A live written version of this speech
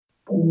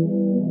Penacho.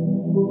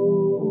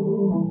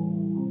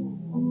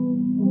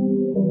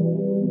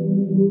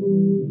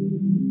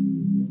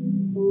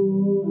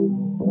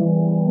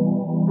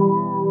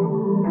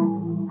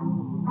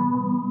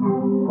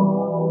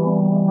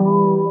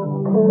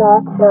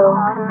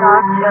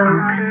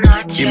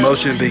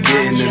 Emotion been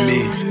getting to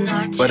me,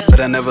 but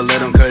I never let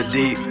them cut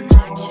deep.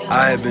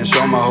 I have been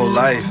strong my whole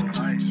life,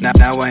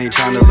 now I ain't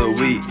tryna look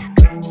weak.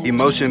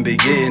 Emotion be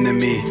getting to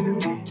me,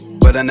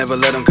 but I never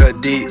let them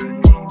cut deep.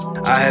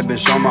 I have been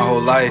strong my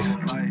whole life,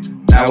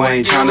 now I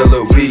ain't tryna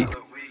look weak.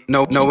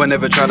 No one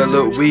ever try to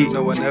look weak.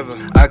 No one ever.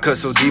 I cut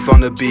so deep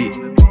on the beat.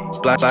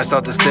 Blast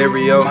out the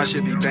stereo. My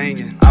shit be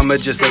banging. I'ma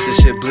just let this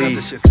shit bleed.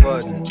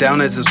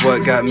 Downers is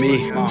what got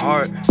me. My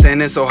heart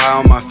standing so high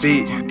on my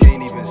feet.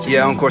 Can't even see.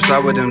 Yeah, on course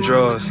out with them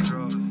draws.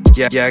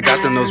 Yeah, I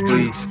got them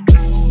bleeds.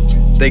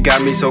 They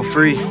got me so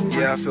free.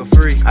 Yeah, I feel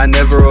free. I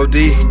never OD.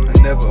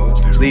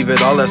 Leave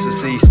it all else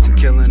deceased.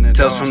 Killing it.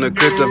 Tells from the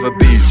crypt of a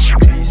beast.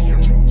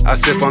 I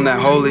sip on that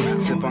holy.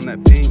 Sip on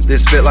that pink. Then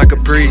spit like a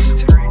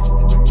priest.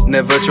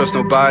 Never trust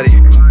nobody,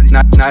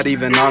 not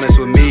even honest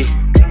with me.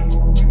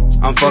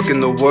 I'm fucking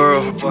the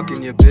world, I'm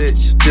fucking your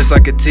bitch, just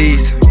like a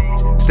tease.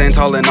 Stand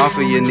tall and off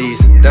of your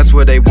knees, that's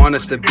where they want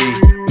us to be.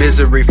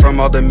 Misery from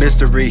all the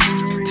mystery,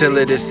 till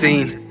it is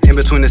seen. In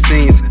between the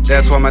scenes,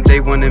 that's why my day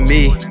wanted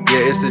me.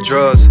 Yeah, it's the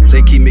drugs,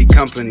 they keep me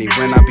company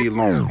when I be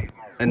alone.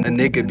 And a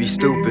nigga be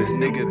stupid,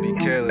 nigga be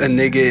careless. A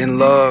nigga in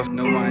love,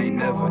 no I ain't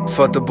never.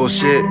 Fuck the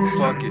bullshit,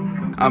 fuck it.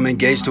 I'm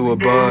engaged to a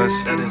buzz,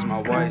 that is my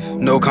wife.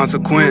 No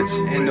consequence,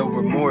 and no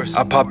remorse.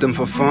 I pop them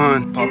for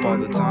fun, pop all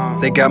the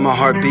time. They got my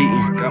heart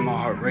beating, got my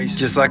heart racing,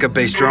 just like a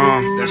bass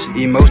drum.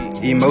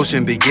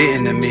 Emotion be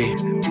getting to me,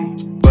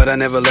 but I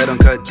never let them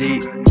cut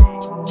deep.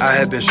 I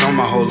have been strong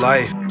my whole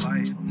life,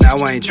 now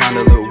I ain't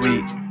tryna look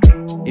weak.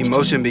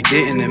 Emotion be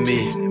getting to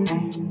me,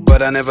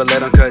 but I never let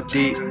them cut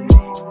deep.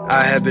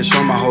 I have been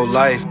strong my whole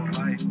life,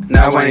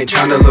 now I ain't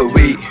tryna look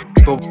weak.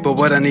 But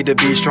what I need to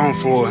be strong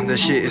for, that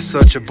shit is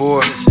such a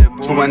bore.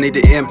 Who I need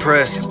to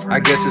impress, I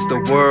guess it's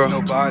the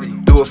world.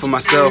 Do it for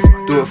myself,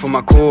 do it for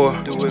my core.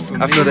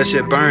 I feel that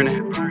shit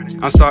burning,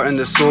 I'm starting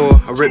to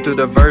soar. I rip through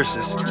the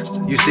verses,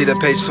 you see the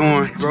page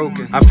torn.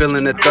 I'm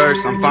feeling the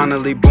thirst, I'm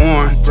finally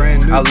born.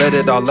 I let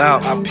it all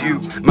out, I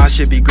puke. My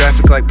shit be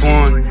graphic like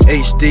porn.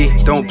 HD,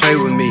 don't play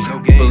with me.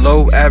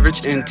 Below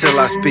average until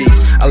I speak.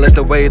 I let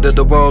the weight of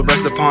the world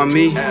rest upon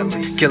me.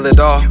 Kill it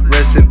all,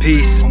 rest in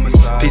peace.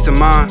 Peace of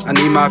mind, I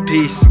need my peace.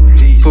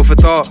 Food for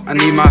thought, I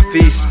need my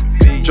feast.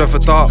 Drug for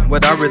thought,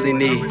 what I really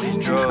need.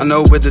 I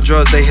know with the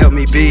drugs they help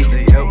me be.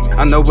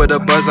 I know with the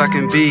buzz I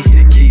can be.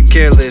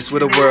 Careless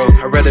with the world,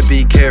 I'd rather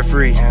be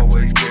carefree.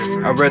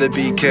 I'd rather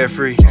be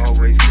carefree.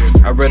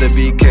 I'd rather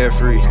be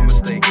carefree.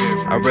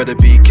 I'd rather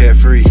be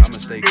carefree.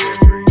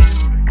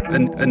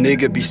 A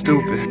nigga be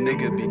stupid, a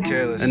nigga be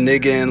careless. A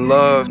nigga in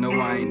love, no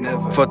I ain't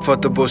never.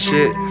 Fuck the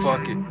bullshit,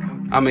 fuck it.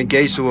 I'm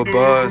engaged to a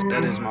buzz,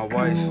 that is my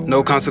wife.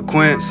 No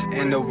consequence,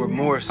 and no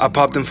remorse. I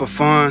pop them for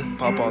fun,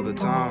 pop all the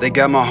time. They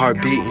got my heart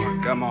beating,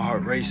 got my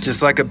heart racing,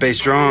 just like a bass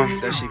drum,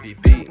 that shit be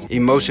beating.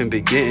 Emotion be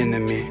getting to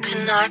me,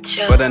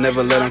 but I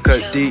never let them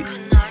cut deep.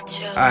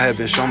 I have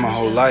been strong my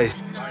whole life,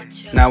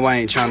 now I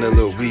ain't tryna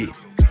look weak.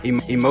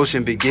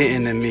 Emotion be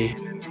getting to me,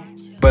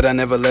 but I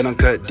never let them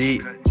cut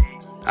deep.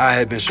 I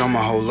have been strong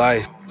my whole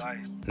life,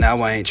 now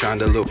I ain't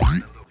tryna look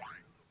weak.